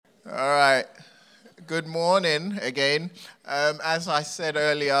All right. Good morning again. As I said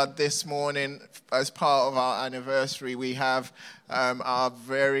earlier, this morning, as part of our anniversary, we have our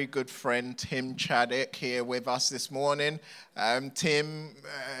very good friend Tim Chaddick here with us this morning. Tim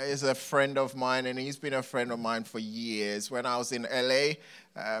is a friend of mine, and he's been a friend of mine for years. When I was in LA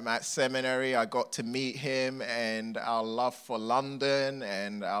at seminary, I got to meet him, and our love for London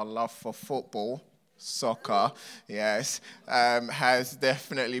and our love for football. Soccer, yes, has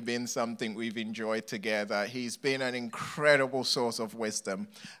definitely been something we've enjoyed together. He's been an incredible source of wisdom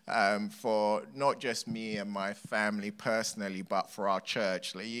for not just me and my family personally, but for our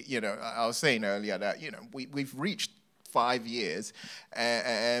church. I was saying earlier that, we've reached 5 years,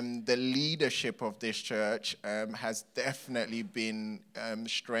 and the leadership of this church has definitely been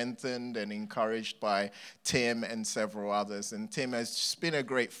strengthened and encouraged by Tim and several others. And Tim has just been a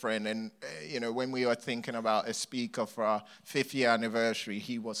great friend. And, when we were thinking about a speaker for our 5th year anniversary,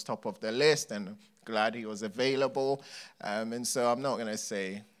 he was top of the list, and glad he was available. And so I'm not going to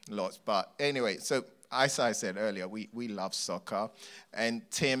say lots, but anyway, so as I said earlier, we love soccer, and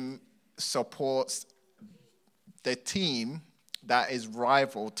Tim supports the team that is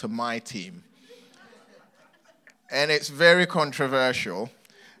rival to my team. And it's very controversial.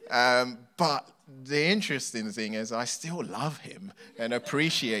 But the interesting thing is I still love him and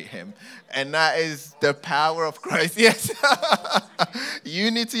appreciate him. And that is the power of Christ. Yes,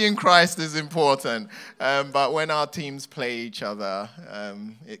 unity in Christ is important. But when our teams play each other,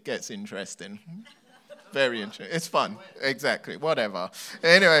 it gets interesting. Very interesting. It's fun. Exactly. Whatever.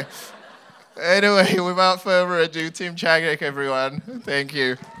 Anyway, without further ado, Tim Chaddick, everyone. Thank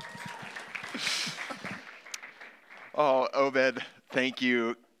you. Oh, Obed, thank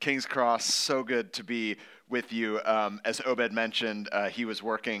you. King's Cross, so good to be with you. As Obed mentioned, he was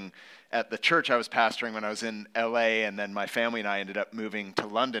working at the church I was pastoring when I was in LA, and then my family and I ended up moving to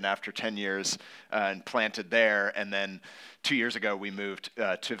London after 10 years and planted there. And then 2 years ago, we moved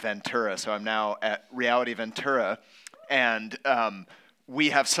to Ventura. So I'm now at Reality Ventura, and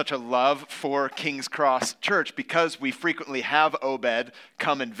we have such a love for King's Cross Church because we frequently have Obed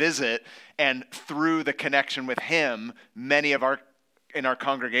come and visit, and through the connection with him, many of in our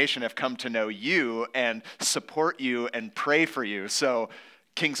congregation have come to know you and support you and pray for you. So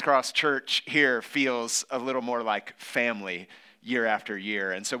King's Cross Church here feels a little more like family year after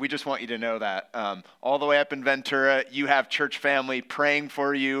year. And so we just want you to know that all the way up in Ventura, you have church family praying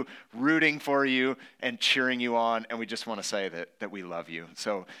for you, rooting for you, and cheering you on. And we just want to say that we love you.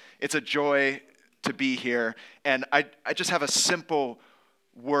 So it's a joy to be here. And I just have a simple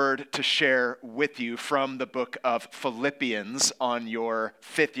word to share with you from the book of Philippians on your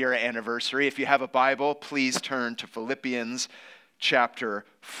 5th year anniversary. If you have a Bible, please turn to Philippians chapter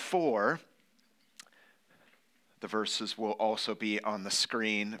 4. The verses will also be on the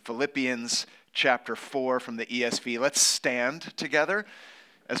screen. Philippians chapter 4 from the ESV. Let's stand together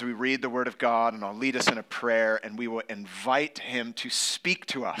as we read the Word of God, and I'll lead us in a prayer, and we will invite Him to speak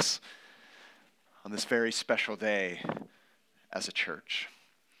to us on this very special day as a church.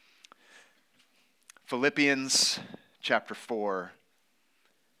 Philippians chapter 4,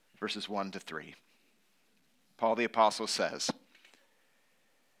 verses 1 to 3. Paul the Apostle says,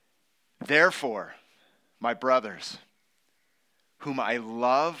 "Therefore, my brothers, whom I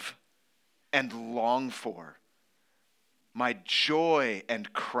love and long for, my joy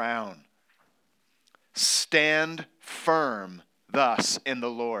and crown, stand firm thus in the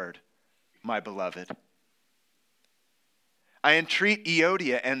Lord, my beloved. I entreat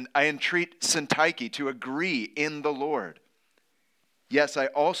Euodia and I entreat Syntyche to agree in the Lord. Yes, I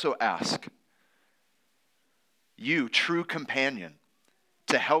also ask you, true companion,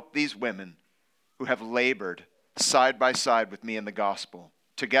 to help these women who have labored side by side with me in the gospel,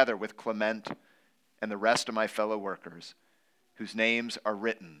 together with Clement and the rest of my fellow workers, whose names are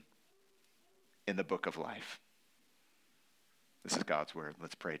written in the book of life." This is God's word.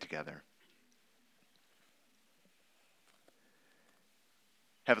 Let's pray together.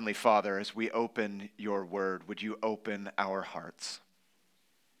 Heavenly Father, as we open your word, would you open our hearts?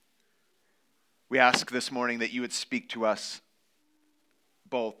 We ask this morning that you would speak to us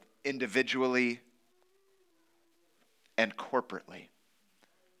both individually and corporately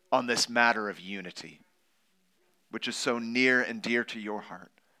on this matter of unity, which is so near and dear to your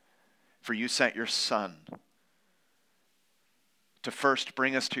heart. For you sent your Son to first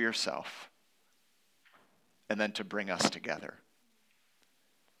bring us to yourself and then to bring us together.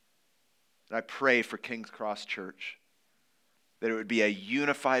 And I pray for King's Cross Church that it would be a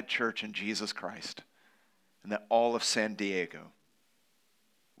unified church in Jesus Christ, and that all of San Diego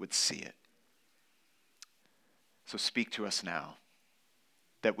would see it. So speak to us now.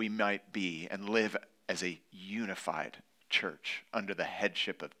 that we might be and live as a unified church under the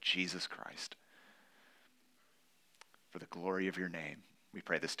headship of Jesus Christ. For the glory of your name, we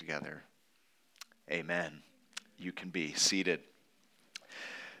pray this together. Amen. You can be seated.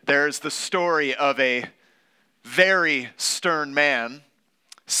 There's the story of a very stern man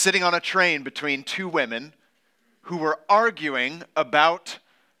sitting on a train between two women who were arguing about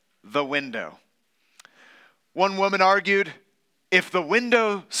the window. One woman argued, "If the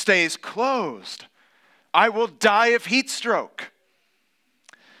window stays closed, I will die of heat stroke."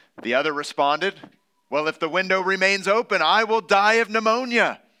 The other responded, "Well, if the window remains open, I will die of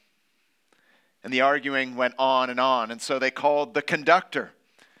pneumonia." And the arguing went on, and so they called the conductor,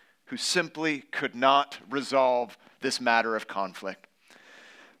 who simply could not resolve this matter of conflict.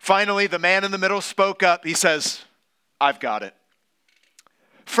 Finally, the man in the middle spoke up. He says, "I've got it.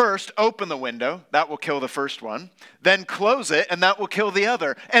 First, open the window. That will kill the first one. Then close it, and that will kill the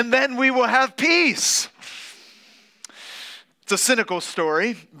other. And then we will have peace." It's a cynical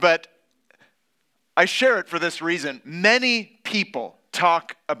story, but I share it for this reason. Many people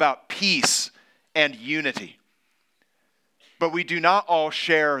talk about peace and unity, but we do not all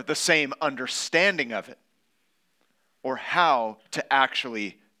share the same understanding of it or how to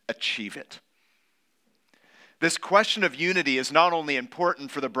actually achieve it. This question of unity is not only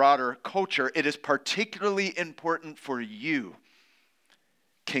important for the broader culture, it is particularly important for you,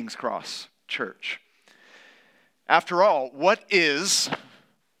 King's Cross Church. After all, what is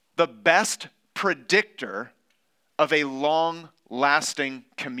the best predictor of a long-lasting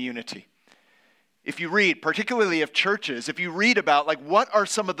community? If you read, particularly of churches, if you read about what are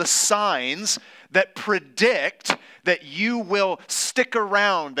some of the signs that predict that you will stick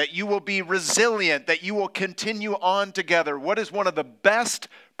around, that you will be resilient, that you will continue on together, what is one of the best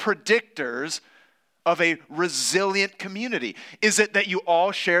predictors of a resilient community? Is it that you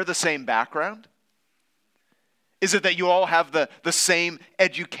all share the same background? Is it that you all have the same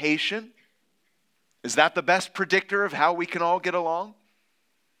education? Is that the best predictor of how we can all get along?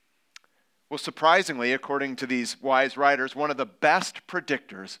 Well, surprisingly, according to these wise writers, one of the best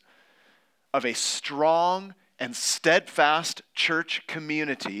predictors of a strong and steadfast church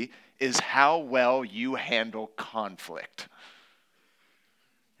community is how well you handle conflict.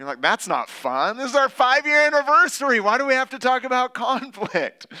 You're like, that's not fun. This is our 5-year anniversary. Why do we have to talk about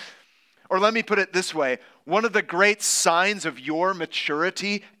conflict? Or let me put it this way. One of the great signs of your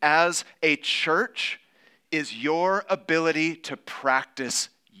maturity as a church is your ability to practice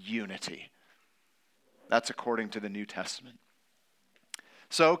unity. That's according to the New Testament.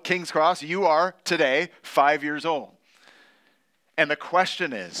 So, King's Cross, you are today 5 years old. And the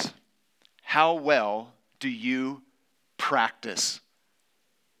question is, how well do you practice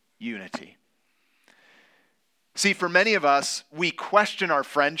unity? See, for many of us, we question our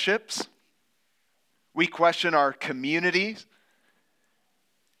friendships. We question our communities.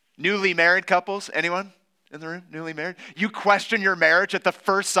 Newly married couples, anyone in the room, newly married? You question your marriage at the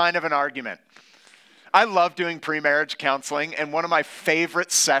first sign of an argument. I love doing pre-marriage counseling, and one of my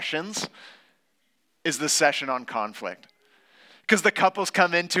favorite sessions is the session on conflict. Because the couples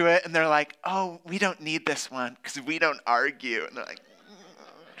come into it, and they're like, "Oh, we don't need this one, because we don't argue." And they're like,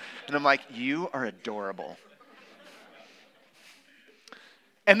 and I'm like, "You are adorable."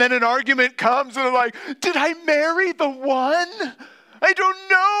 And then an argument comes, and they're like, "Did I marry the one? I don't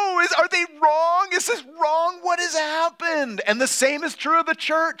know. Are they wrong? Is this wrong? What has happened?" And the same is true of the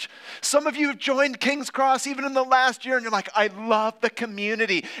church. Some of you have joined King's Cross even in the last year, and you're like, "I love the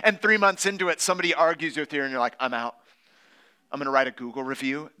community." And 3 months into it, somebody argues with you, and you're like, "I'm out. I'm going to write a Google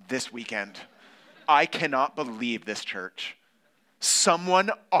review this weekend. I cannot believe this church. Someone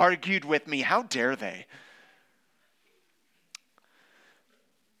argued with me. How dare they?"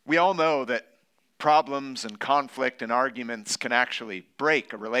 We all know that problems and conflict and arguments can actually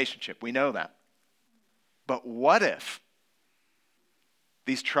break a relationship. We know that. But what if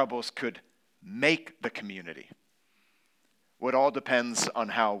these troubles could make the community? Well, it all depends on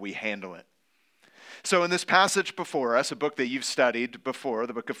how we handle it. So in this passage before us, a book that you've studied before,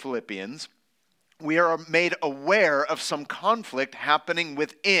 the book of Philippians, we are made aware of some conflict happening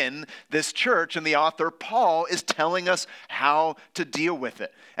within this church, and the author, Paul, is telling us how to deal with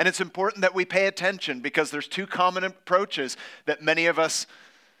it. And it's important that we pay attention because there's two common approaches that many of us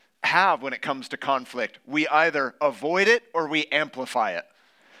have when it comes to conflict. We either avoid it or we amplify it.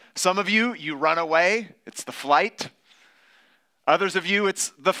 Some of you, you run away. It's the flight. Others of you,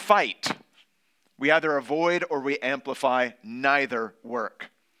 it's the fight. We either avoid or we amplify. Neither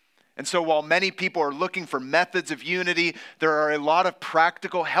work. And so while many people are looking for methods of unity, there are a lot of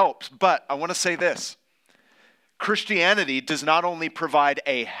practical helps. But I want to say this. Christianity does not only provide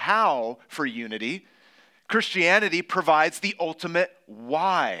a how for unity, Christianity provides the ultimate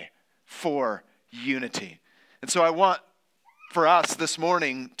why for unity. And so I want for us this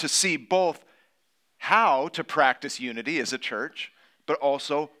morning to see both how to practice unity as a church, but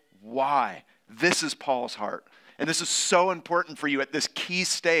also why. This is Paul's heart. And this is so important for you at this key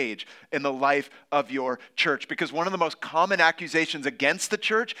stage in the life of your church, because one of the most common accusations against the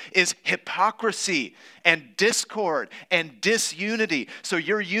church is hypocrisy and discord and disunity. So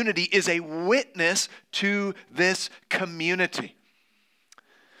your unity is a witness to this community.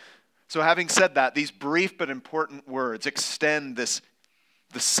 So having said that, these brief but important words extend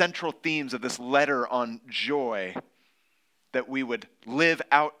the central themes of this letter on joy, that we would live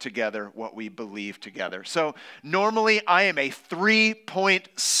out together what we believe together. So normally I am a 3-point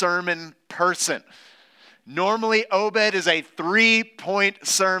sermon person. Normally Obed is a 3-point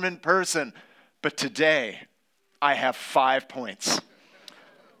sermon person. But today I have 5 points.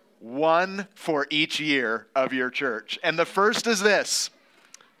 One for each year of your church. And the first is this.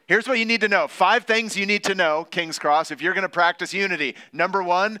 Here's what you need to know. 5 things you need to know, King's Cross, if you're going to practice unity. Number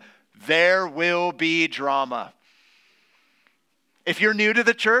 1, there will be drama. If you're new to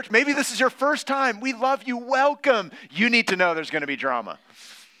the church, maybe this is your first time. We love you. Welcome. You need to know there's going to be drama.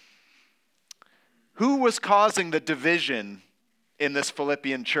 Who was causing the division in this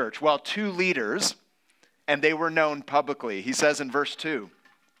Philippian church? Well, 2 leaders, and they were known publicly. He says in verse 2,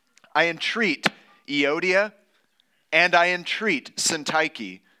 I entreat Euodia and I entreat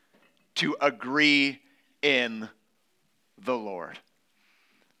Syntyche to agree in the Lord.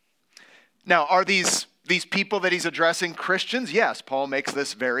 Now, are these people that he's addressing Christians? Yes, Paul makes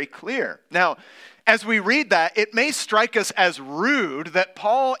this very clear. Now, as we read that, it may strike us as rude that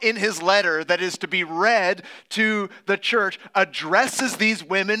Paul, in his letter that is to be read to the church, addresses these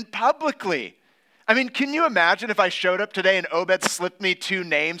women publicly. I mean, can you imagine if I showed up today and Obed slipped me 2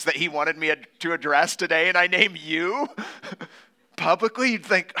 names that he wanted me to address today, and I name you publicly? You'd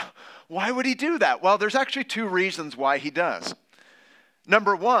think, why would he do that? Well, there's actually 2 reasons why he does.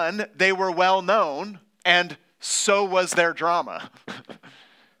 Number 1, they were well known, and so was their drama.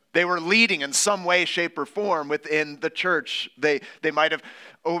 They were leading in some way, shape, or form within the church. They might have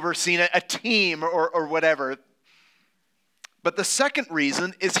overseen a team or whatever. But the second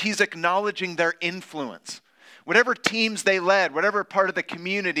reason is he's acknowledging their influence. Whatever teams they led, whatever part of the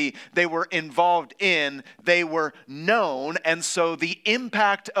community they were involved in, they were known, and so the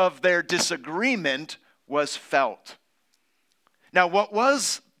impact of their disagreement was felt. Now, what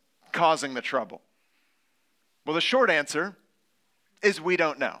was causing the trouble? Well, the short answer is we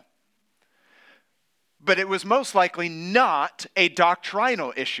don't know. But it was most likely not a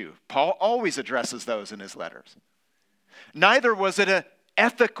doctrinal issue. Paul always addresses those in his letters. Neither was it an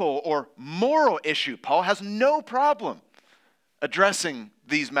ethical or moral issue. Paul has no problem addressing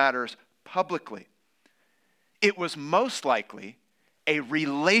these matters publicly. It was most likely a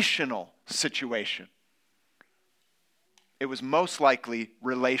relational situation. It was most likely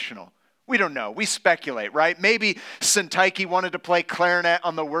relational. We don't know. We speculate, right? Maybe Syntyche wanted to play clarinet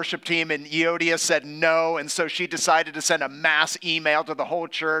on the worship team and Euodia said no, and so she decided to send a mass email to the whole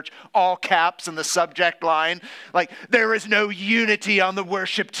church, all caps in the subject line, like, there is no unity on the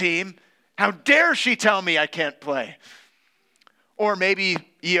worship team. How dare she tell me I can't play? Or maybe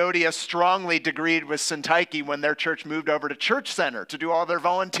Euodia strongly disagreed with Syntyche when their church moved over to Church Center to do all their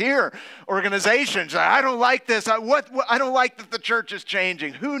volunteer organizations. I don't like this. I don't like that the church is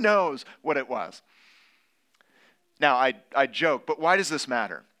changing. Who knows what it was? Now, I joke, but why does this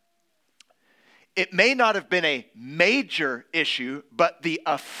matter? It may not have been a major issue, but the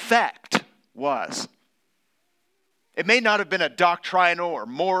effect was. It may not have been a doctrinal or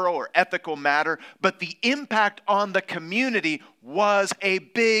moral or ethical matter, but the impact on the community was a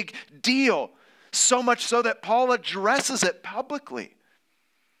big deal. So much so that Paul addresses it publicly.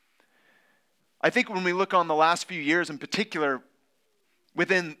 I think when we look on the last few years in particular,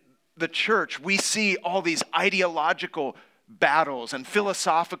 within the church, we see all these ideological battles and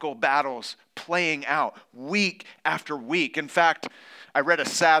philosophical battles playing out week after week. In fact, I read a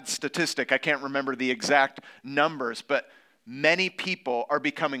sad statistic. I can't remember the exact numbers, but many people are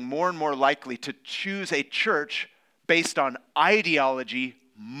becoming more and more likely to choose a church based on ideology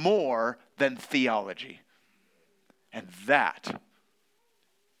more than theology. And that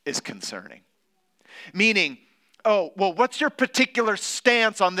is concerning. Meaning, oh, well, what's your particular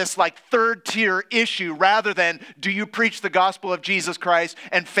stance on this like third tier issue, rather than do you preach the gospel of Jesus Christ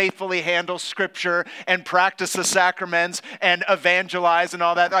and faithfully handle scripture and practice the sacraments and evangelize and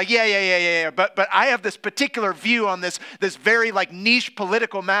all that? Like, yeah. But I have this particular view on this very like niche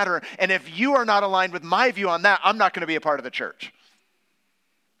political matter. And if you are not aligned with my view on that, I'm not going to be a part of the church.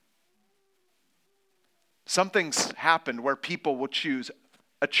 Something's happened where people will choose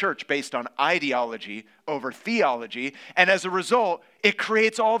a church based on ideology over theology, and as a result, it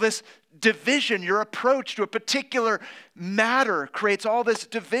creates all this division. Your approach to a particular matter creates all this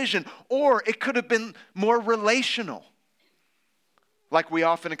division, or it could have been more relational, like we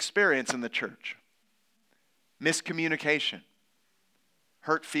often experience in the church. Miscommunication,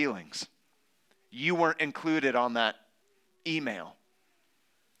 hurt feelings. You weren't included on that email.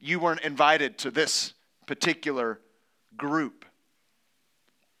 You weren't invited to this particular group.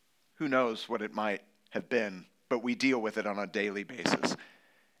 Who knows what it might have been, but we deal with it on a daily basis.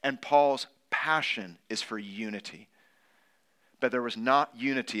 And Paul's passion is for unity. But there was not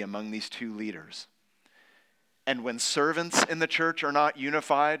unity among these two leaders. And when servants in the church are not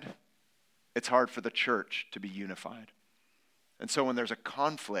unified, it's hard for the church to be unified. And so when there's a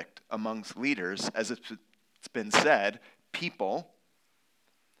conflict amongst leaders, as it's been said, people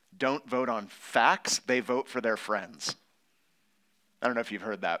don't vote on facts, they vote for their friends. I don't know if you've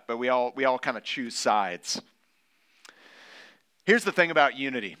heard that, but we all kind of choose sides. Here's the thing about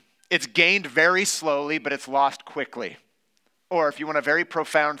unity. It's gained very slowly, but it's lost quickly. Or if you want a very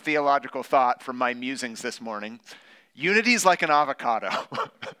profound theological thought from my musings this morning, unity is like an avocado.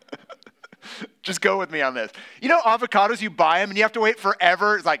 Just go with me on this. You know avocados, you buy them and you have to wait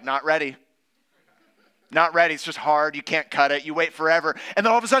forever. It's like, not ready. Not ready. It's just hard. You can't cut it. You wait forever. And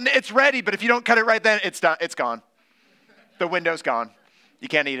then all of a sudden it's ready, but if you don't cut it right then, it's done. It's gone. The window's gone. You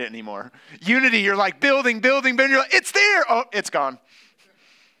can't eat it anymore. Unity, you're like building. You're like, it's there. Oh, it's gone.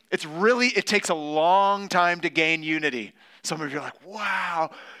 It takes a long time to gain unity. Some of you are like, wow,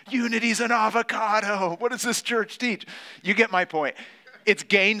 unity's an avocado. What does this church teach? You get my point. It's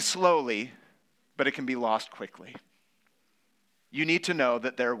gained slowly, but it can be lost quickly. You need to know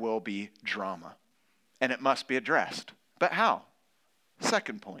that there will be drama, and it must be addressed. But how?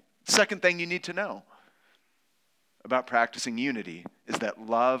 Second point. Second thing you need to know about practicing unity is that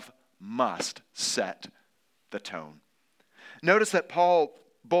love must set the tone. Notice that Paul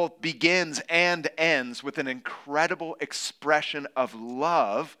both begins and ends with an incredible expression of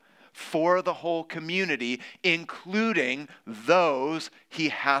love for the whole community, including those he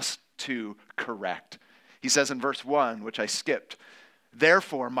has to correct. He says in verse 1, which I skipped,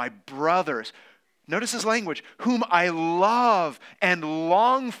 therefore, my brothers, notice his language, whom I love and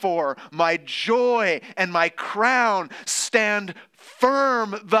long for, my joy and my crown, stand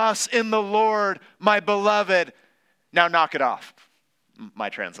firm thus in the Lord, my beloved. Now knock it off. My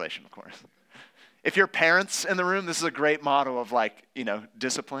translation, of course. If you're parents in the room, this is a great model of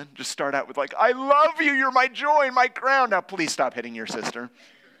discipline. Just start out with I love you, you're my joy and my crown. Now please stop hitting your sister.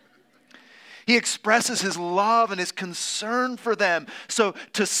 He expresses his love and his concern for them. So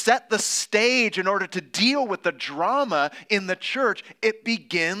to set the stage in order to deal with the drama in the church, it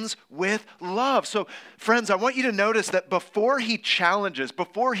begins with love. So friends, I want you to notice that before he challenges,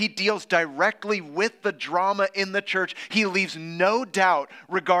 before he deals directly with the drama in the church, he leaves no doubt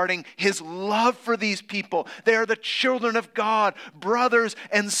regarding his love for these people. They are the children of God, brothers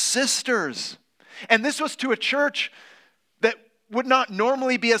and sisters. And this was to a church that would not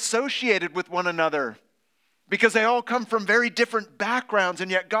normally be associated with one another because they all come from very different backgrounds, and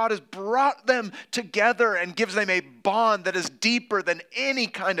yet God has brought them together and gives them a bond that is deeper than any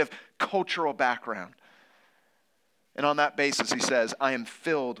kind of cultural background. And on that basis, he says, I am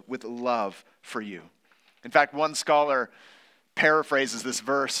filled with love for you. In fact, one scholar paraphrases this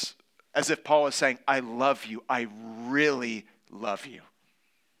verse as if Paul is saying, I love you. I really love you.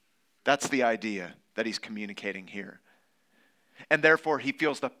 That's the idea that he's communicating here. And therefore, he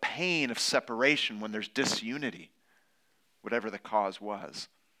feels the pain of separation when there's disunity, whatever the cause was.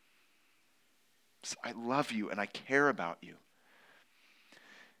 So I love you and I care about you.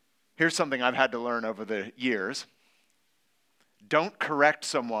 Here's something I've had to learn over the years. Don't correct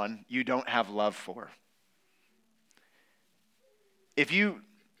someone you don't have love for. If you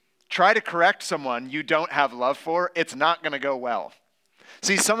try to correct someone you don't have love for, it's not going to go well.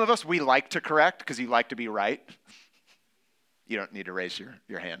 See, some of us, we like to correct because you like to be right. You don't need to raise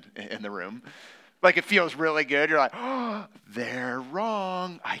your hand in the room. It feels really good. You're like, oh, they're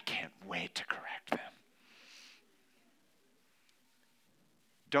wrong. I can't wait to correct them.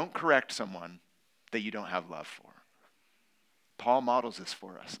 Don't correct someone that you don't have love for. Paul models this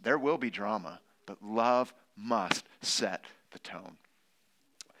for us. There will be drama, but love must set the tone.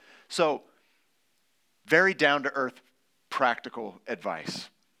 So, very down-to-earth, practical advice.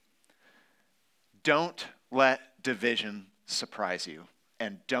 Don't let division surprise you,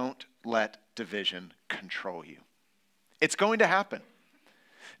 and don't let division control you. It's going to happen.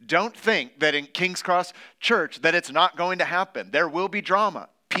 Don't think that in King's Cross Church that it's not going to happen. There will be drama.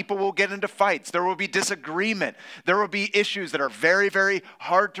 People will get into fights. There will be disagreement. There will be issues that are very, very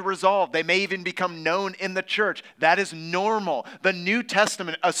hard to resolve. They may even become known in the church. That is normal. The New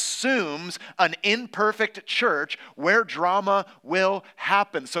Testament assumes an imperfect church where drama will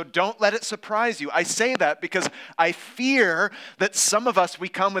happen. So don't let it surprise you. I say that because I fear that some of us, we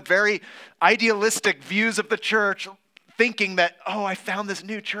come with very idealistic views of the church, thinking that, oh, I found this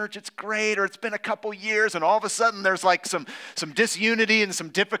new church, it's great, or it's been a couple years, and all of a sudden there's like some disunity and some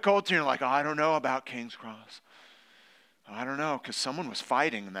difficulty, and you're like, oh, I don't know about King's Cross. I don't know, because someone was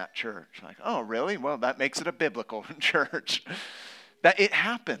fighting in that church. Like, oh, really? Well, that makes it a biblical church. That it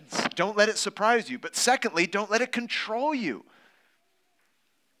happens. Don't let it surprise you. But secondly, don't let it control you.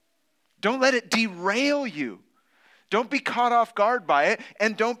 Don't let it derail you. Don't be caught off guard by it,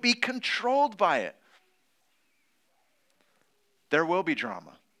 and don't be controlled by it. There will be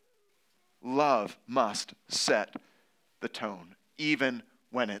drama. Love must set the tone, even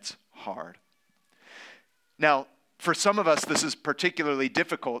when it's hard. Now, for some of us, this is particularly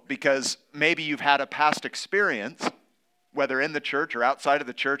difficult because maybe you've had a past experience, whether in the church or outside of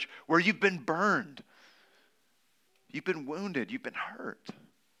the church, where you've been burned. You've been wounded. You've been hurt.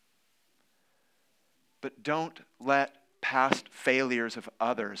 But don't let past failures of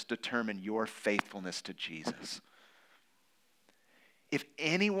others determine your faithfulness to Jesus. If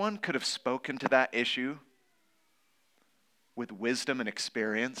anyone could have spoken to that issue with wisdom and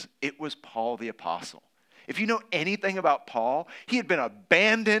experience, it was Paul the Apostle. If you know anything about Paul, he had been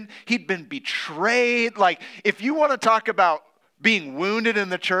abandoned, he'd been betrayed. Like, if you want to talk about being wounded in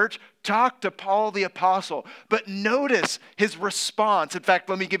the church, talk to Paul the Apostle. But notice his response. In fact,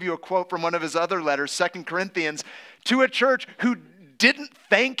 let me give you a quote from one of his other letters, 2 Corinthians, to a church who didn't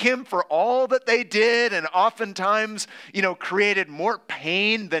thank him for all that they did and oftentimes, created more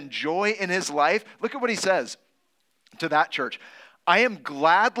pain than joy in his life. Look at what he says to that church. I am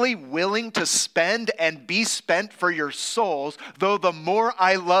gladly willing to spend and be spent for your souls, though the more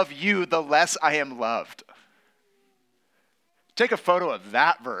I love you, the less I am loved. Take a photo of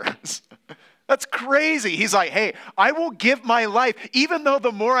that verse. That's crazy. He's like, hey, I will give my life, even though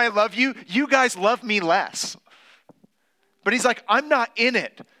the more I love you, you guys love me less. But he's like, I'm not in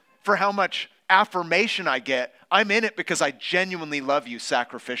it for how much affirmation I get. I'm in it because I genuinely love you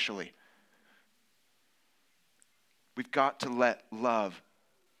sacrificially. We've got to let love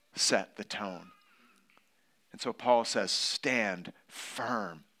set the tone. And so Paul says, stand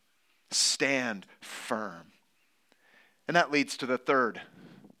firm. Stand firm. And that leads to the third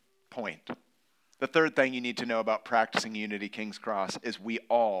point. The third thing you need to know about practicing unity, King's Cross, is we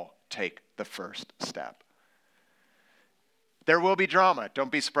all take the first step. There will be drama.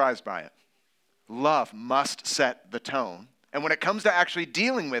 Don't be surprised by it. Love must set the tone. And when it comes to actually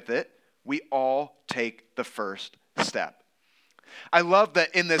dealing with it, we all take the first step. I love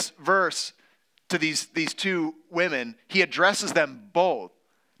that in this verse to these two women, he addresses them both.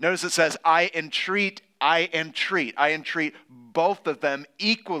 Notice it says, I entreat both of them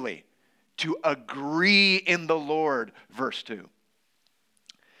equally to agree in the Lord, verse 2.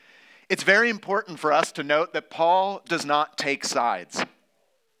 It's very important for us to note that Paul does not take sides,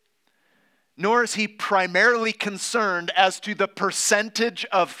 nor is he primarily concerned as to the percentage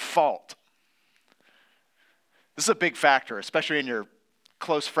of fault. This is a big factor, especially in your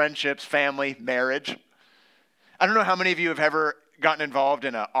close friendships, family, marriage. I don't know how many of you have ever gotten involved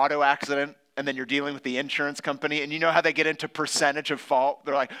in an auto accident and then you're dealing with the insurance company, and you know how they get into percentage of fault?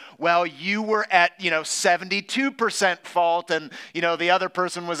 They're like, well, you were at, 72% fault, and, the other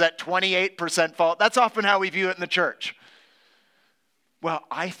person was at 28% fault. That's often how we view it in the church. Well,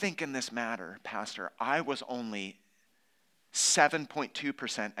 I think in this matter, Pastor, I was only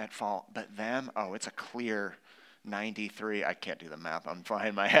 7.2% at fault, but them, it's a clear 93. I can't do the math on fly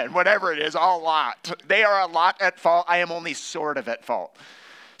in my head. Whatever it is, a lot. They are a lot at fault. I am only sort of at fault.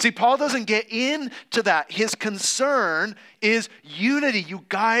 See, Paul doesn't get into that. His concern is unity. You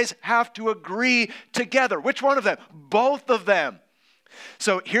guys have to agree together. Which one of them? Both of them.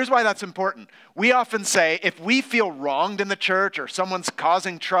 So here's why that's important. We often say, if we feel wronged in the church or someone's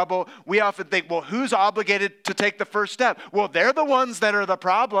causing trouble, we often think, well, who's obligated to take the first step? Well, they're the ones that are the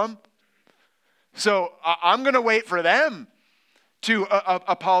problem. So I'm going to wait for them to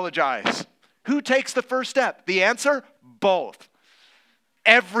apologize. Who takes the first step? The answer? Both.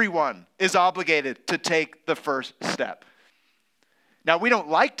 Everyone is obligated to take the first step. Now, we don't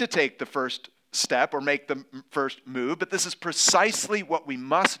like to take the first step or make the first move, but this is precisely what we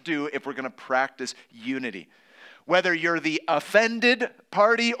must do if we're going to practice unity. Whether you're the offended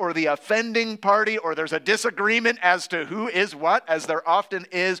party or the offending party, or there's a disagreement as to who is what, as there often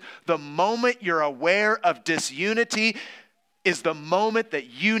is, the moment you're aware of disunity is the moment that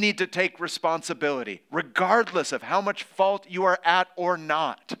you need to take responsibility, regardless of how much fault you are at or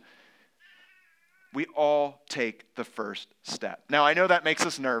not. We all take the first step. Now, I know that makes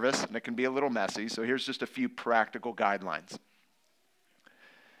us nervous, and it can be a little messy, so here's just a few practical guidelines.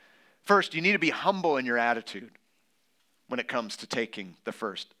 First, you need to be humble in your attitude when it comes to taking the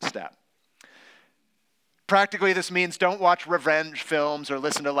first step. Practically, this means don't watch revenge films or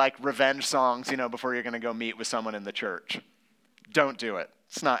listen to like revenge songs, before you're going to go meet with someone in the church. Don't do it.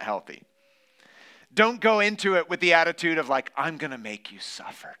 It's not healthy. Don't go into it with the attitude of like, I'm going to make you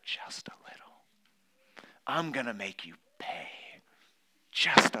suffer just a little. I'm going to make you pay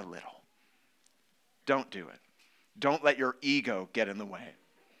just a little. Don't do it. Don't let your ego get in the way.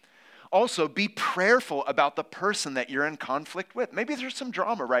 Also, be prayerful about the person that you're in conflict with. Maybe there's some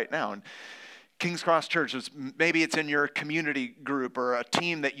drama right now. And King's Cross Church, maybe it's in your community group or a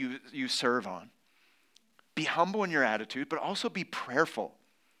team that you serve on. Be humble in your attitude, but also be prayerful.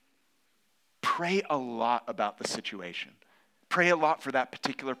 Pray a lot about the situation. Pray a lot for that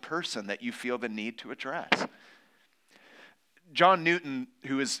particular person that you feel the need to address. John Newton,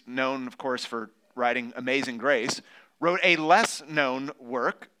 who is known, of course, for writing Amazing Grace, wrote a less known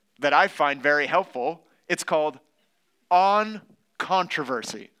work that I find very helpful. It's called On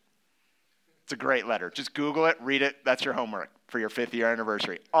Controversy. It's a great letter. Just Google it, read it. That's your homework for your 5th year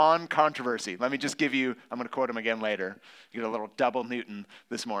anniversary. On Controversy. Let me just give you, I'm going to quote him again later. You get a little double Newton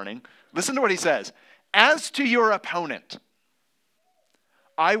this morning. Listen to what he says. As to your opponent,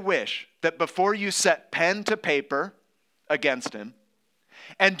 I wish that before you set pen to paper against him,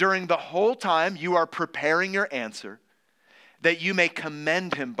 and during the whole time you are preparing your answer, that you may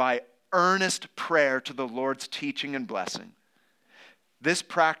commend him by earnest prayer to the Lord's teaching and blessing. This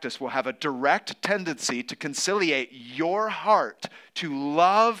practice will have a direct tendency to conciliate your heart to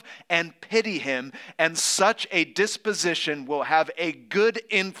love and pity him, and such a disposition will have a good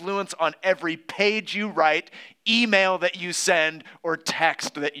influence on every page you write, email that you send, or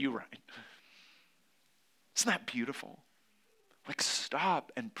text that you write. Isn't that beautiful? Like,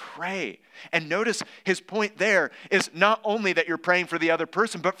 stop and pray. And notice his point there is not only that you're praying for the other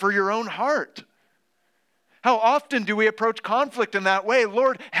person, but for your own heart. How often do we approach conflict in that way?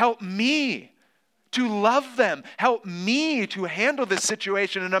 Lord, help me to love them. Help me to handle this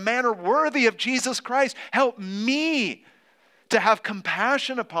situation in a manner worthy of Jesus Christ. Help me to have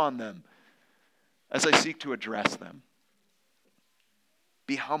compassion upon them as I seek to address them.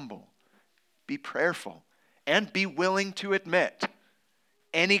 Be humble, be prayerful, and be willing to admit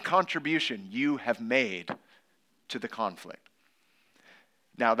any contribution you have made to the conflict.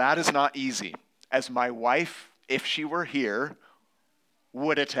 Now, that is not easy, as my wife, if she were here,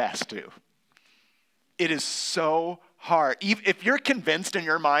 would attest to. It is so hard. If you're convinced in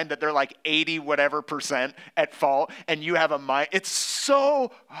your mind that they're like 80 whatever % at fault, and you have a mind, it's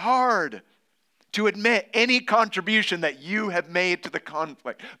so hard to admit any contribution that you have made to the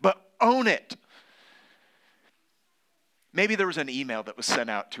conflict, but own it. Maybe there was an email that was sent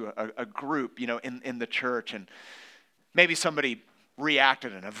out to a group, in the church, and maybe somebody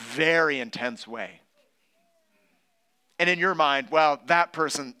reacted in a very intense way. And in your mind, well, that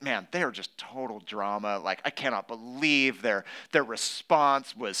person, man, they are just total drama. Like, I cannot believe their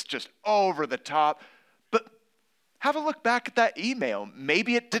response was just over the top. But have a look back at that email.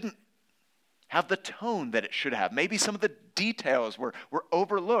 Maybe it didn't have the tone that it should have. Maybe some of the details were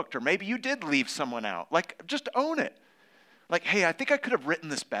overlooked, or maybe you did leave someone out. Like, just own it. Like, hey, I think I could have written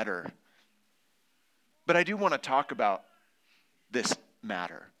this better. But I do want to talk about this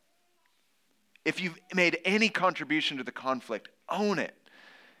matter. If you've made any contribution to the conflict, own it.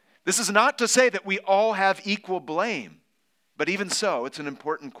 This is not to say that we all have equal blame, but even so, it's an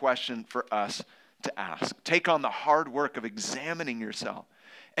important question for us to ask. Take on the hard work of examining yourself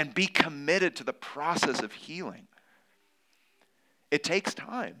and be committed to the process of healing. It takes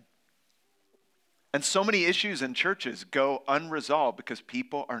time. And so many issues in churches go unresolved because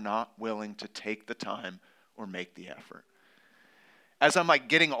people are not willing to take the time or make the effort. As I'm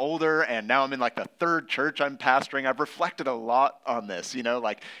getting older, and now I'm in the 3rd church I'm pastoring, I've reflected a lot on this. In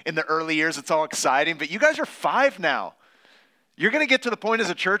the early years, it's all exciting, but you guys are 5 now. You're going to get to the point as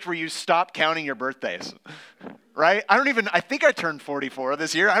a church where you stop counting your birthdays, right? I think I turned 44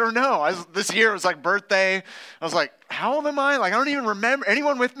 this year. I don't know. This year it was like birthday. I was like, how old am I? Like, I don't even remember.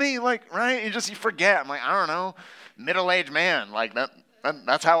 Anyone with me? Like, right? You forget. I'm like, I don't know. Middle-aged man. Like,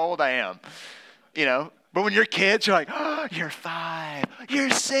 that's how old I am, you know? But when you're kids, you're like, oh, you're 5, you're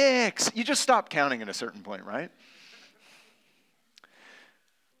 6. You just stop counting at a certain point, right?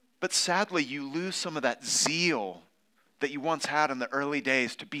 But sadly, you lose some of that zeal that you once had in the early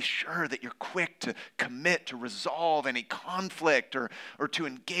days to be sure that you're quick to commit, to resolve any conflict or to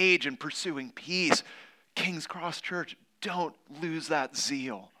engage in pursuing peace. King's Cross Church, don't lose that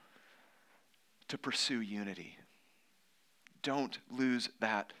zeal to pursue unity. Don't lose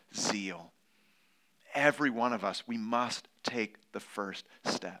that zeal. Every one of us, we must take the first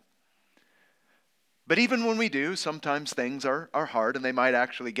step. But even when we do, sometimes things are hard and they might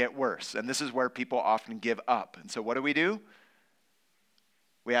actually get worse. And this is where people often give up. And so what do?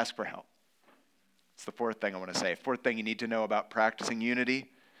 We ask for help. It's the fourth thing I want to say. Fourth thing you need to know about practicing unity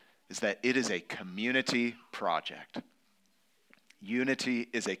is that it is a community project. Unity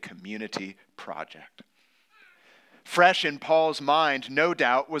is a community project. Fresh in Paul's mind, no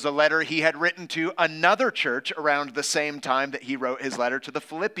doubt, was a letter he had written to another church around the same time that he wrote his letter to the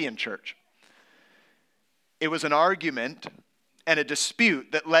Philippian church. It was an argument and a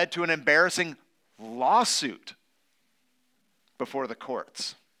dispute that led to an embarrassing lawsuit before the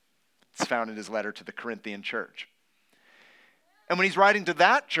courts. It's found in his letter to the Corinthian church. And when he's writing to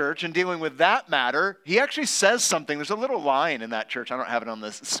that church and dealing with that matter, he actually says something. There's a little line in that church. I don't have it on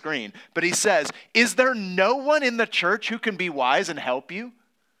the screen. But he says, is there no one in the church who can be wise and help you?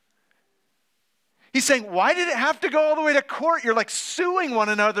 He's saying, why did it have to go all the way to court? You're like suing one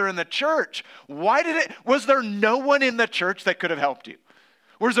another in the church. Was there no one in the church that could have helped you?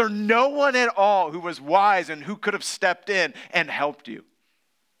 Was there no one at all who was wise and who could have stepped in and helped you?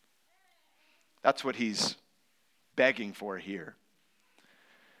 That's what he's begging for here.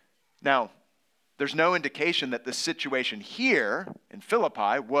 Now, there's no indication that the situation here in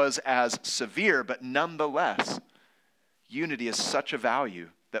Philippi was as severe, but nonetheless, unity is such a value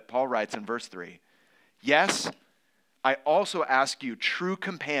that Paul writes in verse 3, yes, I also ask you, true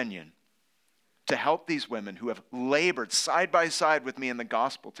companion, to help these women who have labored side by side with me in the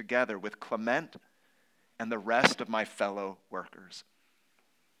gospel together with Clement and the rest of my fellow workers.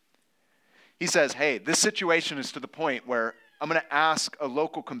 He says, hey, this situation is to the point where I'm going to ask a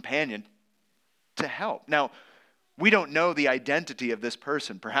local companion to help. Now, we don't know the identity of this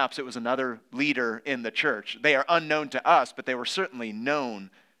person. Perhaps it was another leader in the church. They are unknown to us, but they were certainly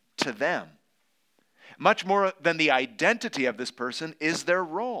known to them. Much more than the identity of this person is their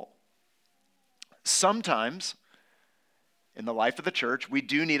role. Sometimes, in the life of the church, we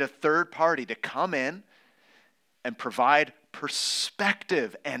do need a third party to come in and provide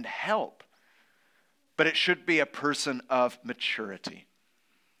perspective and help. But it should be a person of maturity.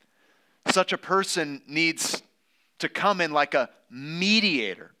 Such a person needs to come in like a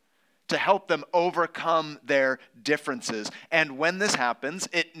mediator to help them overcome their differences. And when this happens,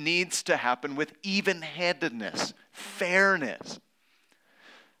 it needs to happen with even-handedness, fairness.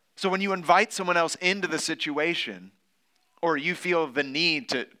 So when you invite someone else into the situation, or you feel the need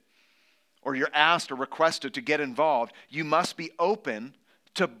to, or you're asked or requested to get involved, you must be open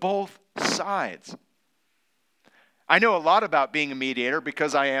to both sides. I know a lot about being a mediator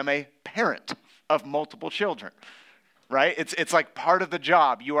because I am a parent of multiple children, right? It's like part of the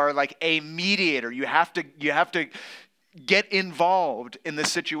job. You are like a mediator. You have to get involved in the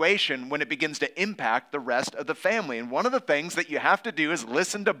situation when it begins to impact the rest of the family. And one of the things that you have to do is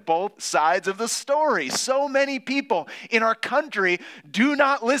listen to both sides of the story. So many people in our country do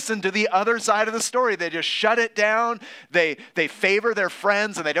not listen to the other side of the story. They just shut it down. They favor their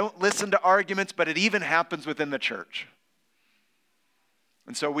friends and they don't listen to arguments, but it even happens within the church.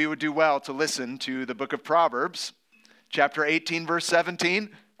 And so we would do well to listen to the book of Proverbs, chapter 18, verse 17.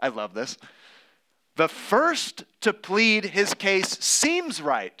 I love this. The first to plead his case seems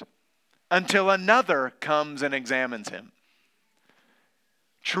right until another comes and examines him.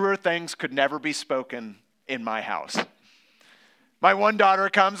 Truer things could never be spoken in my house. My one daughter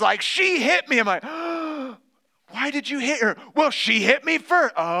comes like, she hit me. I'm like, oh, why did you hit her? Well, she hit me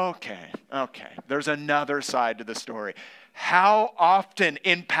first. Okay. There's another side to the story. How often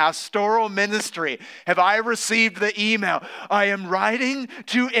in pastoral ministry have I received the email, I am writing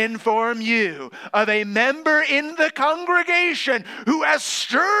to inform you of a member in the congregation who has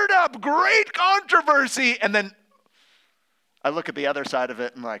stirred up great controversy. And then I look at the other side of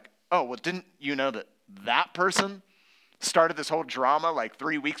it and I'm like, oh, well, didn't you know that person started this whole drama like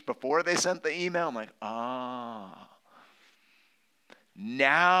 3 weeks before they sent the email? I'm like,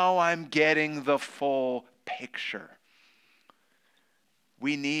 Now I'm getting the full picture.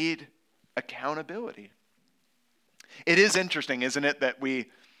 We need accountability. It is interesting, isn't it, that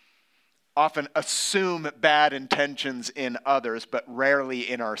we often assume bad intentions in others, but rarely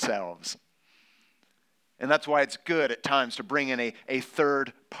in ourselves. And that's why it's good at times to bring in a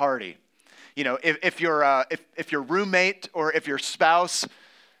third party. You know, if your roommate or if your spouse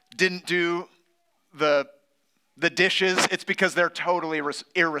didn't do the dishes, it's because they're totally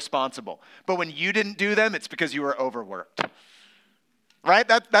irresponsible. But when you didn't do them, it's because you were overworked. Right?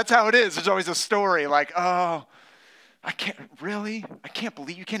 That's how it is. There's always a story like, oh, I can't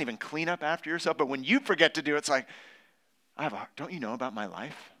believe you can't even clean up after yourself. But when you forget to do it, it's like, don't you know about my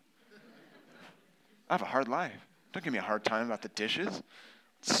life? I have a hard life. Don't give me a hard time about the dishes.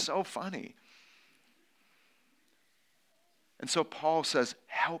 It's so funny. And so Paul says,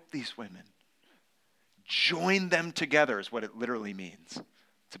 help these women. Join them together is what it literally means.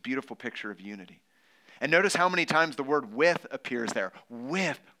 It's a beautiful picture of unity. And notice how many times the word with appears there.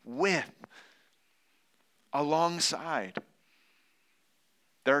 With, alongside.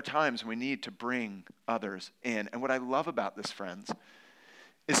 There are times we need to bring others in. And what I love about this, friends,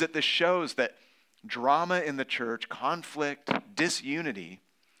 is that this shows that drama in the church, conflict, disunity,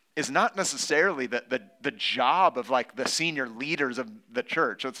 is not necessarily the job of like the senior leaders of the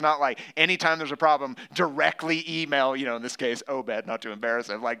church. So it's not like anytime there's a problem, directly email, in this case, Obed, not to embarrass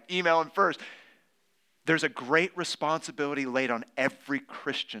him, like email him first. There's a great responsibility laid on every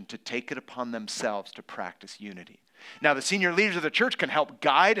Christian to take it upon themselves to practice unity. Now, the senior leaders of the church can help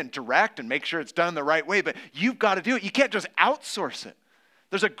guide and direct and make sure it's done the right way, but you've got to do it. You can't just outsource it.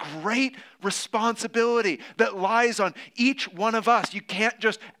 There's a great responsibility that lies on each one of us. You can't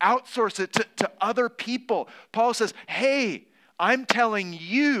just outsource it to other people. Paul says, hey, I'm telling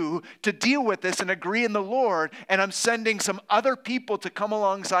you to deal with this and agree in the Lord, and I'm sending some other people to come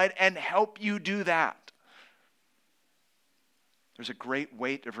alongside and help you do that. There's a great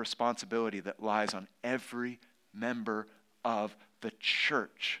weight of responsibility that lies on every member of the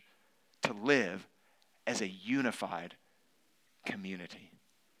church to live as a unified community.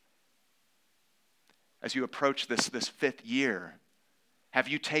 As you approach this fifth year, have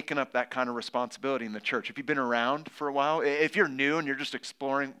you taken up that kind of responsibility in the church? Have you been around for a while? If you're new and you're just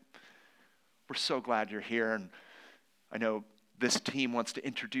exploring, we're so glad you're here. And I know this team wants to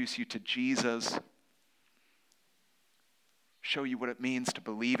introduce you to Jesus, show you what it means to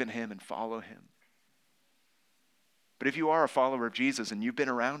believe in him and follow him. But if you are a follower of Jesus and you've been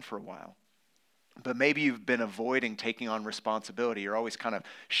around for a while, but maybe you've been avoiding taking on responsibility, you're always kind of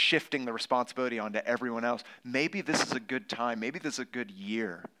shifting the responsibility onto everyone else, maybe this is a good time, maybe this is a good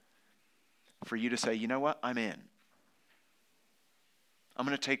year for you to say, you know what, I'm in. I'm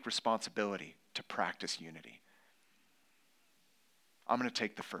going to take responsibility to practice unity. I'm going to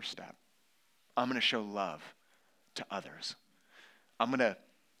take the first step. I'm going to show love to others. I'm going to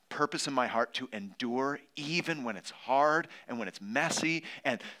purpose in my heart to endure even when it's hard and when it's messy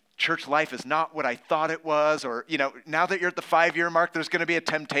and church life is not what I thought it was, or, now that you're at the 5-year mark, there's going to be a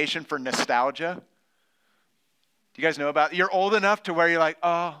temptation for nostalgia. Do you guys know about it? You're old enough to where you're like,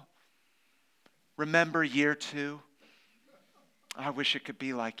 oh, remember year 2? I wish it could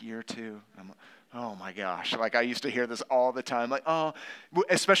be like year 2. I'm like, oh my gosh. Like I used to hear this all the time. Like, oh,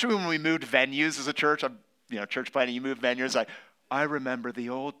 especially when we moved venues as a church, church planning, you move venues. Like, I remember the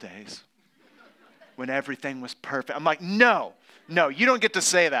old days when everything was perfect. I'm like, no, you don't get to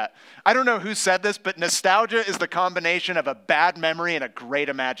say that. I don't know who said this, but nostalgia is the combination of a bad memory and a great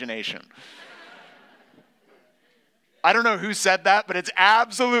imagination. I don't know who said that, but it's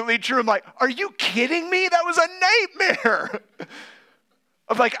absolutely true. I'm like, are you kidding me? That was a nightmare.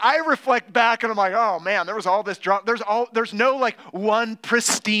 I reflect back and I'm like, oh man, there was all this drama. There's no like one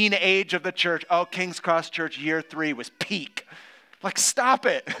pristine age of the church. Oh, King's Cross Church year 3 was peak. Like, stop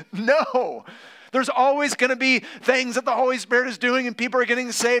it. No. There's always going to be things that the Holy Spirit is doing and people are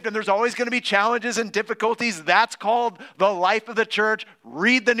getting saved, and there's always going to be challenges and difficulties. That's called the life of the church.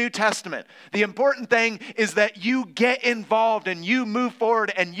 Read the New Testament. The important thing is that you get involved and you move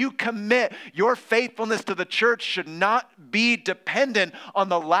forward and you commit. Your faithfulness to the church should not be dependent on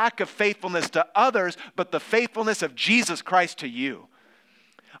the lack of faithfulness to others, but the faithfulness of Jesus Christ to you.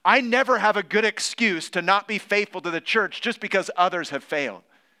 I never have a good excuse to not be faithful to the church just because others have failed.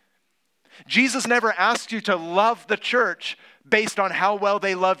 Jesus never asks you to love the church based on how well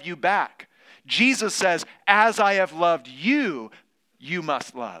they love you back. Jesus says, as I have loved you, you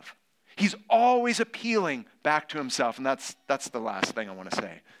must love. He's always appealing back to himself. And that's the last thing I want to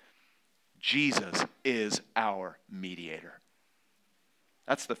say. Jesus is our mediator.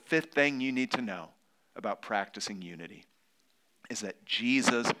 That's the 5th thing you need to know about practicing unity. is that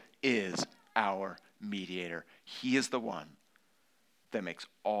Jesus is our mediator. He is the one that makes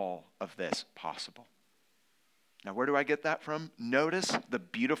all of this possible. Now, where do I get that from? Notice the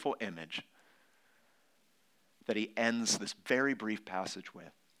beautiful image that he ends this very brief passage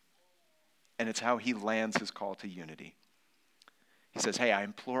with. And it's how he lands his call to unity. He says, hey, I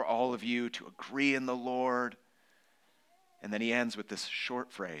implore all of you to agree in the Lord. And then he ends with this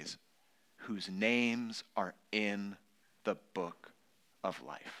short phrase, whose names are in the book of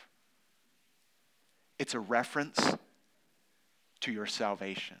life. It's a reference to your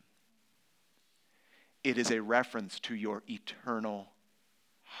salvation. It is a reference to your eternal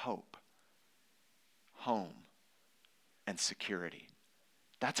hope, home, and security.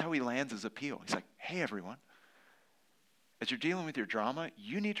 That's how he lands his appeal. He's like, hey, everyone, as you're dealing with your drama,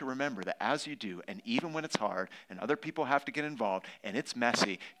 you need to remember that as you do, and even when it's hard, and other people have to get involved, and it's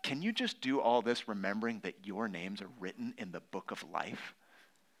messy, can you just do all this remembering that your names are written in the book of life?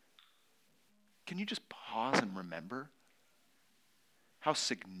 Can you just pause and remember how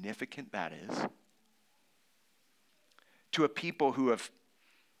significant that is? To a people who have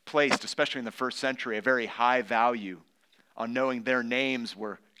placed, especially in the first century, a very high value on knowing their names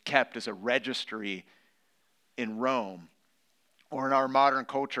were kept as a registry in Rome, or in our modern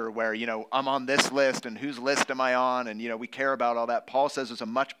culture where, I'm on this list and whose list am I on? And, we care about all that. Paul says there's a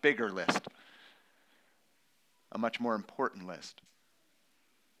much bigger list, a much more important list.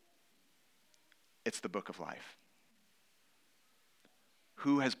 It's the book of life.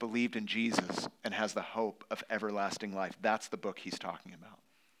 Who has believed in Jesus and has the hope of everlasting life? That's the book he's talking about.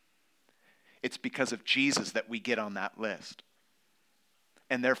 It's because of Jesus that we get on that list.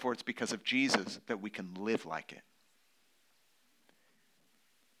 And therefore, it's because of Jesus that we can live like it.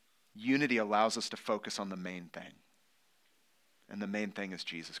 Unity allows us to focus on the main thing. And the main thing is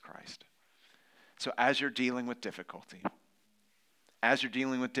Jesus Christ. So as you're dealing with difficulty, as you're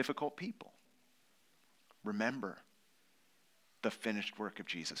dealing with difficult people, remember the finished work of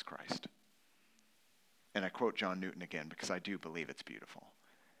Jesus Christ. And I quote John Newton again because I do believe it's beautiful.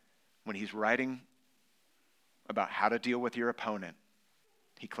 When he's writing about how to deal with your opponent,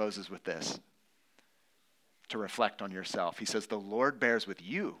 he closes with this to reflect on yourself. He says, the Lord bears with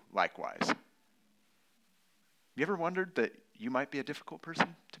you likewise. You ever wondered that you might be a difficult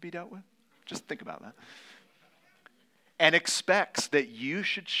person to be dealt with? Just think about that. And expects that you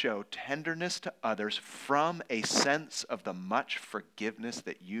should show tenderness to others from a sense of the much forgiveness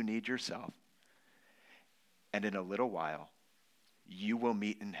that you need yourself. And in a little while, you will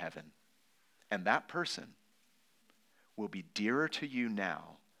meet in heaven. And that person will be dearer to you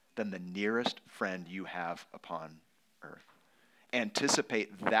now than the nearest friend you have upon earth.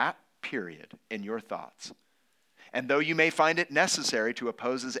 Anticipate that period in your thoughts. And though you may find it necessary to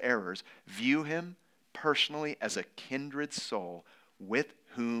oppose his errors, view him personally as a kindred soul with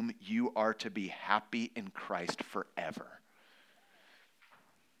whom you are to be happy in Christ forever.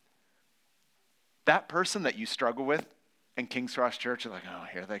 That person that you struggle with in King's Cross Church, you're like, oh,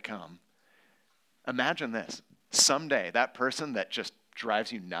 here they come. Imagine this. Someday, that person that just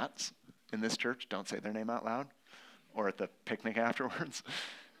drives you nuts in this church, don't say their name out loud, or at the picnic afterwards,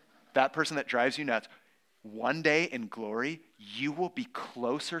 that person that drives you nuts, one day in glory, you will be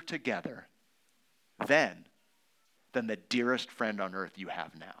closer together then than the dearest friend on earth you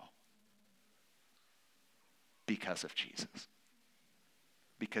have now. Because of Jesus.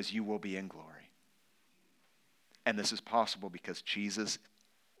 Because you will be in glory. And this is possible because Jesus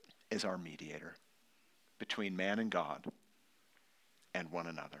is our mediator between man and God and one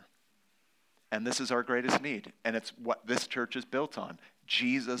another. And this is our greatest need. And it's what this church is built on.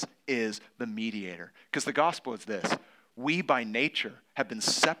 Jesus is the mediator. Because the gospel is this. We by nature have been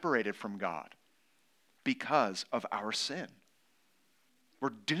separated from God because of our sin. We're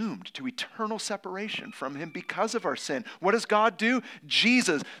doomed to eternal separation from him because of our sin. What does God do?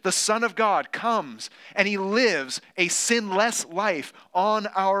 Jesus, the Son of God, comes and he lives a sinless life on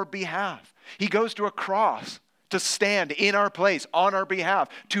our behalf. He goes to a cross to stand in our place on our behalf,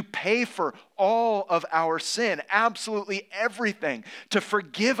 to pay for all of our sin, absolutely everything, to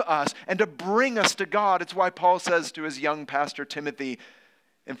forgive us and to bring us to God. It's why Paul says to his young pastor Timothy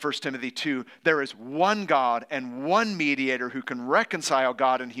in 1 Timothy 2, there is one God and one mediator who can reconcile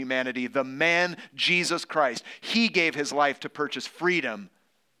God and humanity, the man Jesus Christ. He gave his life to purchase freedom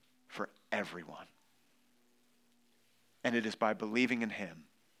for everyone. And it is by believing in him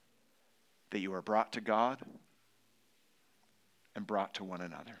that you are brought to God and brought to one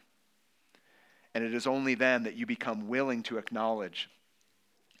another. And it is only then that you become willing to acknowledge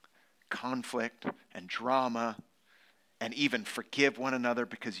conflict and drama and even forgive one another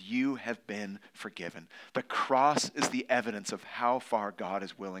because you have been forgiven. The cross is the evidence of how far God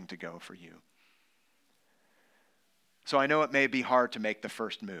is willing to go for you. So I know it may be hard to make the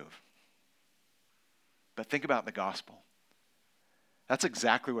first move, but think about the gospel. That's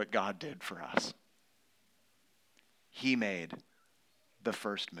exactly what God did for us. He made the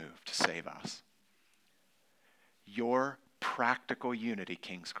first move to save us. Your practical unity,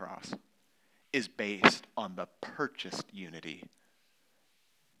 King's Cross, is based on the purchased unity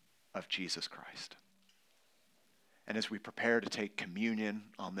of Jesus Christ. And as we prepare to take communion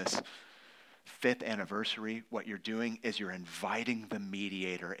on this 5th anniversary, what you're doing is you're inviting the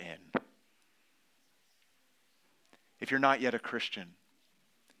mediator in. If you're not yet a Christian,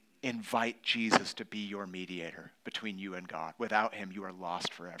 invite Jesus to be your mediator between you and God. Without him, you are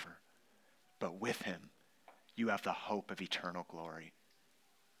lost forever. But with him, you have the hope of eternal glory.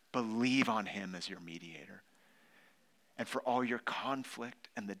 Believe on him as your mediator. And for all your conflict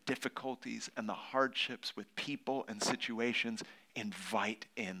and the difficulties and the hardships with people and situations, invite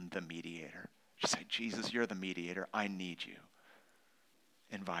in the mediator. Just say, Jesus, you're the mediator. I need you.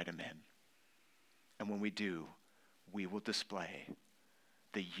 Invite him in. And when we do, we will display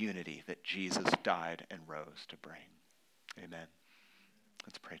the unity that Jesus died and rose to bring. Amen.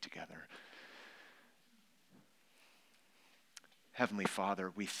 Let's pray together. Heavenly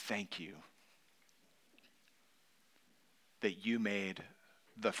Father, we thank you that you made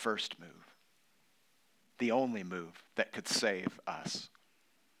the first move, the only move that could save us,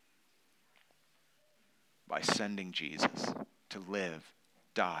 by sending Jesus to live,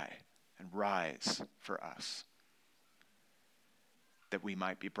 die, and rise for us, that we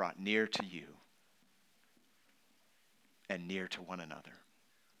might be brought near to you and near to one another.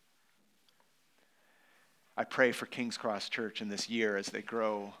 I pray for King's Cross Church in this year as they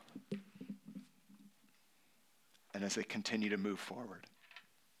grow and as they continue to move forward,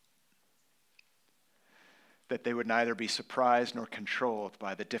 that they would neither be surprised nor controlled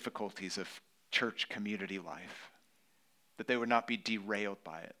by the difficulties of church community life, that they would not be derailed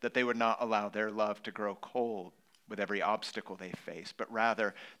by it, that they would not allow their love to grow cold with every obstacle they face, but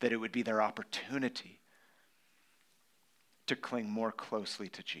rather that it would be their opportunity to cling more closely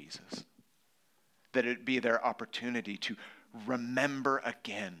to Jesus, that it would be their opportunity to remember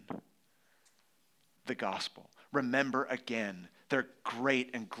again the gospel, remember again their great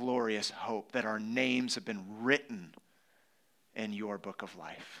and glorious hope that our names have been written in your book of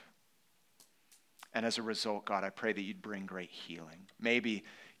life. And as a result, God, I pray that you'd bring great healing. Maybe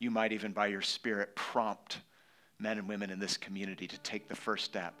you might even by your Spirit prompt men and women in this community to take the first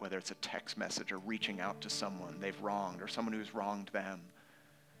step, whether it's a text message or reaching out to someone they've wronged or someone who's wronged them.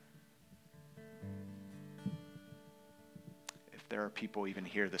 If there are people even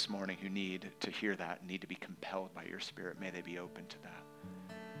here this morning who need to hear that, need to be compelled by your Spirit, may they be open to that.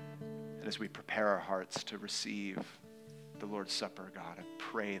 And as we prepare our hearts to receive the Lord's Supper, God, I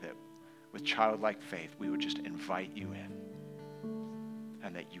pray that with childlike faith, we would just invite you in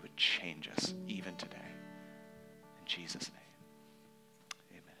and that you would change us even today. In Jesus' name.